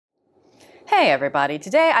Hey everybody,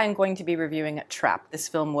 today I'm going to be reviewing Trap. This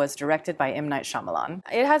film was directed by M. Night Shyamalan.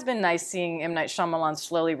 It has been nice seeing M. Night Shyamalan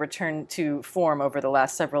slowly return to form over the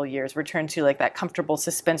last several years, return to like that comfortable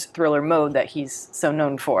suspense thriller mode that he's so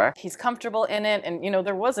known for. He's comfortable in it, and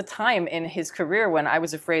there was a time in his career when I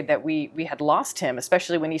was afraid that we had lost him,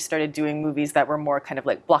 especially when he started doing movies that were more kind of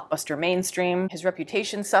like blockbuster mainstream. His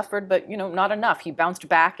reputation suffered, but not enough. He bounced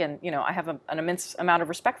back, and I have an immense amount of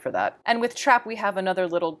respect for that. And with Trap, we have another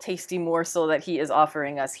little tasty morsel that he is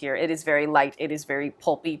offering us here. It is very light, it is very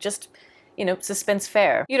pulpy, just suspense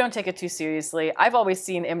fare. You don't take it too seriously. I've always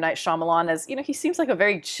seen M. Night Shyamalan as, he seems like a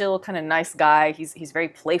very chill, kind of nice guy. He's very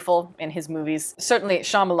playful in his movies. Certainly,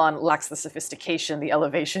 Shyamalan lacks the sophistication, the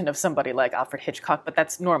elevation of somebody like Alfred Hitchcock, but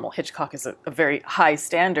that's normal. Hitchcock is a very high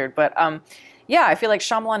standard, but yeah, I feel like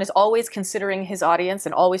Shyamalan is always considering his audience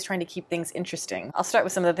and always trying to keep things interesting. I'll start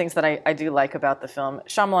with some of the things that I do like about the film.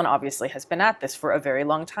 Shyamalan obviously has been at this for a very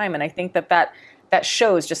long time, and I think that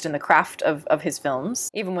shows just in the craft of his films.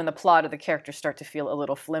 Even when the plot or the characters start to feel a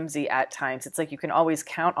little flimsy at times, it's like you can always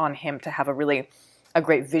count on him to have a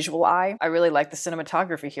great visual eye. I really like the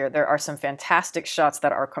cinematography here. There are some fantastic shots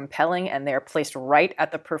that are compelling, and they are placed right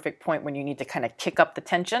at the perfect point when you need to kind of kick up the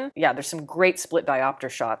tension. Yeah, there's some great split diopter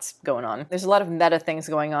shots going on. There's a lot of meta things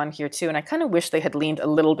going on here too, and I kind of wish they had leaned a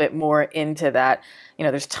little bit more into that.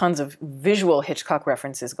 There's tons of visual Hitchcock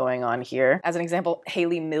references going on here. As an example,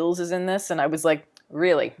 Hayley Mills is in this, and I was like,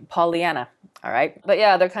 really? Pollyanna. All right. But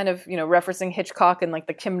yeah, they're kind of, referencing Hitchcock and like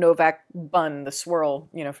the Kim Novak bun, the swirl,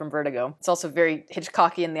 from Vertigo. It's also very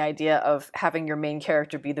Hitchcockian, the idea of having your main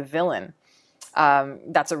character be the villain.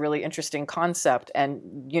 That's a really interesting concept.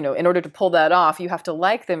 And, in order to pull that off, you have to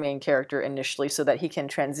like the main character initially so that he can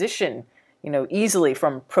transition easily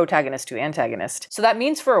from protagonist to antagonist. So that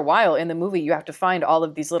means for a while in the movie, you have to find all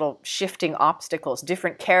of these little shifting obstacles.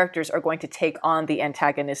 Different characters are going to take on the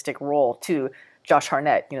antagonistic role to Josh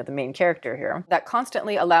Hartnett, the main character here. That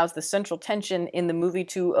constantly allows the central tension in the movie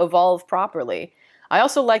to evolve properly. I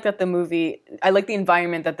also like that I like the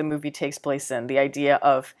environment that the movie takes place in, the idea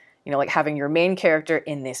of like having your main character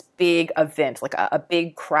in this big event, like a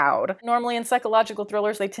big crowd. Normally in psychological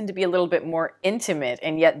thrillers, they tend to be a little bit more intimate,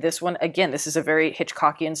 and yet this one, again, this is a very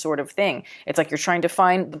Hitchcockian sort of thing. It's like you're trying to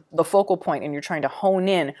find the focal point and you're trying to hone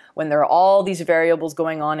in when there are all these variables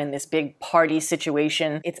going on in this big party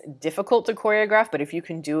situation. It's difficult to choreograph, but if you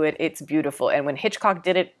can do it, it's beautiful. And when Hitchcock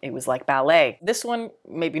did it, it was like ballet. This one,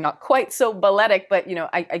 maybe not quite so balletic, but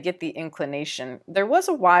I get the inclination. There was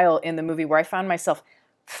a while in the movie where I found myself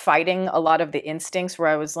fighting a lot of the instincts, where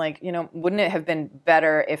I was like, wouldn't it have been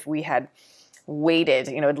better if we had waited,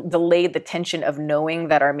 delayed the tension of knowing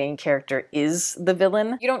that our main character is the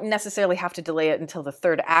villain? You don't necessarily have to delay it until the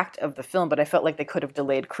third act of the film, but I felt like they could have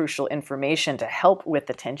delayed crucial information to help with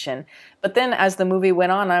the tension. But then as the movie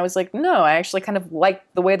went on, I was like, no, I actually kind of like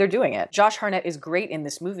the way they're doing it. Josh Hartnett is great in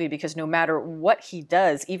this movie because no matter what he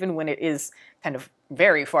does, even when it is kind of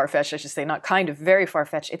very far-fetched, I should say, not kind of, very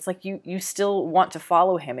far-fetched, it's like you still want to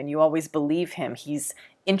follow him and you always believe him. He's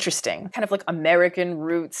interesting, kind of like American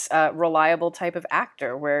roots, reliable type of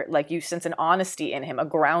actor where like you sense an honesty in him, a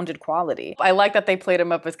grounded quality. I like that they played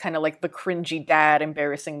him up as kind of like the cringy dad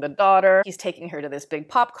embarrassing the daughter. He's taking her to this big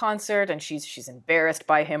pop concert and she's embarrassed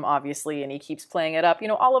by him, obviously, and he keeps playing it up.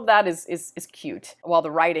 All of that is cute. While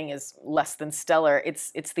the writing is less than stellar,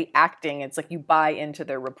 it's the acting. It's like you buy into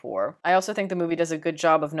their rapport. I also think the movie does a good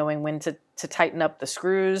job of knowing when to tighten up the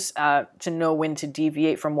screws, to know when to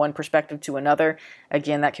deviate from one perspective to another.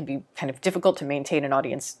 Again, that can be kind of difficult to maintain an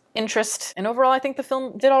audience interest. And overall, I think the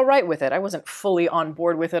film did all right with it. I wasn't fully on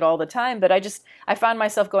board with it all the time, but I found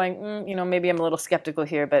myself going, maybe I'm a little skeptical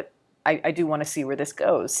here, but I do want to see where this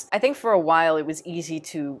goes. I think for a while it was easy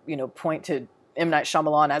to, point to M. Night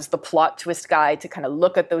Shyamalan as the plot twist guy, to kind of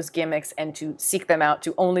look at those gimmicks and to seek them out,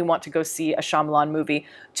 to only want to go see a Shyamalan movie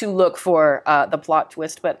to look for the plot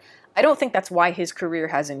twist. But I don't think that's why his career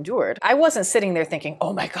has endured. I wasn't sitting there thinking,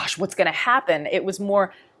 oh my gosh, what's going to happen? It was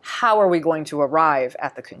more, how are we going to arrive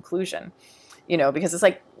at the conclusion? Because it's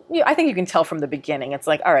like, I think you can tell from the beginning. It's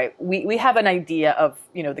like, all right, we have an idea of,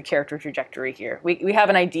 the character trajectory here. We have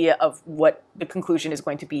an idea of what the conclusion is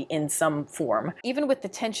going to be in some form. Even with the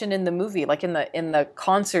tension in the movie, like in the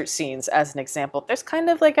concert scenes, as an example, there's kind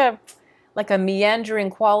of like a meandering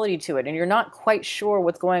quality to it, and you're not quite sure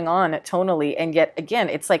what's going on tonally, and yet, again,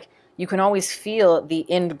 it's like you can always feel the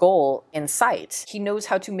end goal in sight. He knows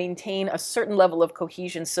how to maintain a certain level of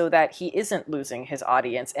cohesion so that he isn't losing his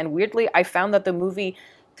audience, and weirdly, I found that the movie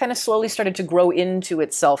kind of slowly started to grow into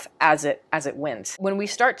itself as it went. When we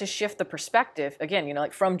start to shift the perspective, again, you know,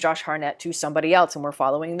 like from Josh Hartnett to somebody else, and we're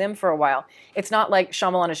following them for a while, it's not like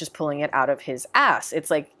Shyamalan is just pulling it out of his ass. It's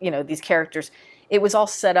like, you know, these characters, it was all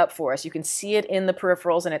set up for us. You can see it in the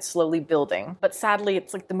peripherals and it's slowly building. But sadly,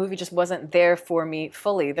 it's like the movie just wasn't there for me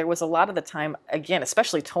fully. There was a lot of the time, again,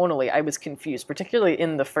 especially tonally, I was confused, particularly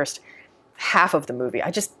in the first half of the movie.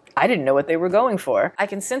 I didn't know what they were going for. I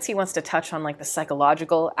can sense he wants to touch on like the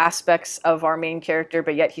psychological aspects of our main character,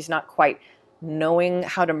 but yet he's not quite knowing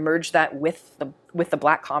how to merge that with the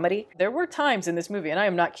black comedy. There were times in this movie, and I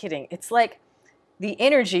am not kidding, it's like the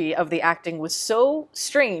energy of the acting was so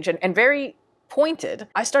strange and very pointed.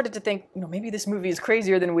 I started to think, you know, maybe this movie is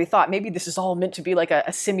crazier than we thought. Maybe this is all meant to be like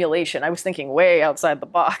a simulation. I was thinking way outside the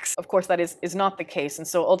box. Of course, that is not the case. And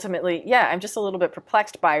so ultimately, yeah, I'm just a little bit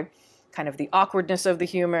perplexed by kind of the awkwardness of the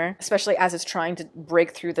humor, especially as it's trying to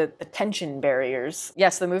break through the tension barriers.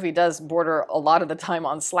 Yes, the movie does border a lot of the time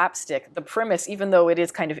on slapstick. The premise, even though it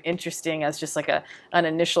is kind of interesting as just like an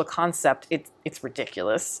initial concept, it's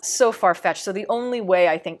ridiculous. So far-fetched. So the only way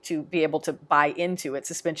I think to be able to buy into it,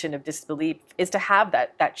 suspension of disbelief, is to have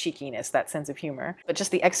that cheekiness, that sense of humor. But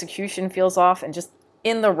just the execution feels off, and just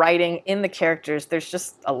in the writing, in the characters, there's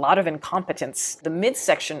just a lot of incompetence. The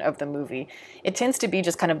midsection of the movie, it tends to be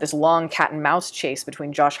just kind of this long cat and mouse chase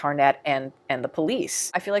between Josh Hartnett and the police.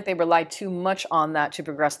 I feel like they relied too much on that to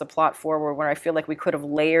progress the plot forward, where I feel like we could have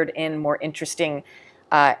layered in more interesting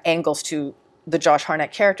angles to the Josh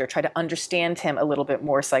Hartnett character, try to understand him a little bit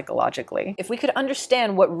more psychologically. If we could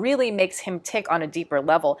understand what really makes him tick on a deeper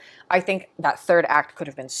level, I think that third act could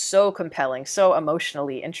have been so compelling, so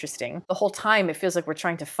emotionally interesting. The whole time it feels like we're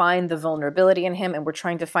trying to find the vulnerability in him, and we're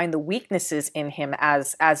trying to find the weaknesses in him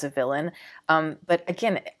as a villain. But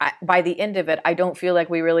again, by the end of it, I don't feel like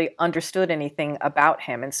we really understood anything about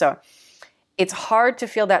him. And so it's hard to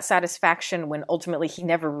feel that satisfaction when ultimately he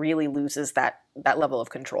never really loses that level of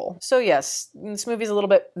control. So yes, this movie's a little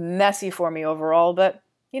bit messy for me overall, but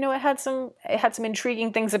you know, it had some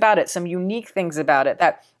intriguing things about it, some unique things about it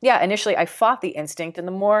that, yeah, initially I fought the instinct, and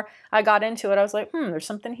the more I got into it, I was like, there's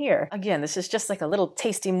something here. Again, this is just like a little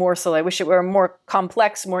tasty morsel. I wish it were more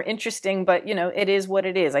complex, more interesting, but you know, it is what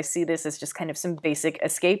it is. I see this as just kind of some basic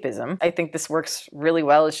escapism. I think this works really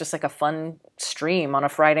well. It's just like a fun stream on a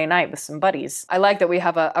Friday night with some buddies. I like that we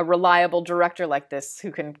have a reliable director like this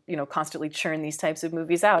who can, you know, constantly churn these types of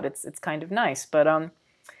movies out. It's kind of nice, but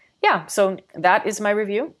yeah, so that is my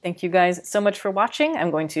review. Thank you guys so much for watching.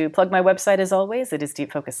 I'm going to plug my website as always. It is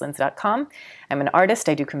deepfocuslens.com. I'm an artist.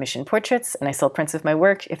 I do commission portraits, and I sell prints of my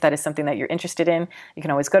work. If that is something that you're interested in, you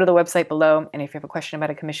can always go to the website below. And if you have a question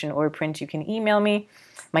about a commission or a print, you can email me.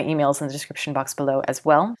 My email is in the description box below as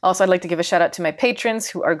well. Also, I'd like to give a shout out to my patrons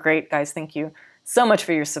who are great. Guys, thank you so much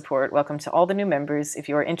for your support. Welcome to all the new members. If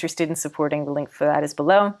you are interested in supporting, the link for that is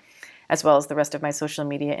below, as well as the rest of my social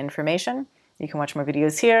media information. You can watch more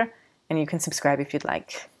videos here, and you can subscribe if you'd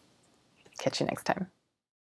like. Catch you next time.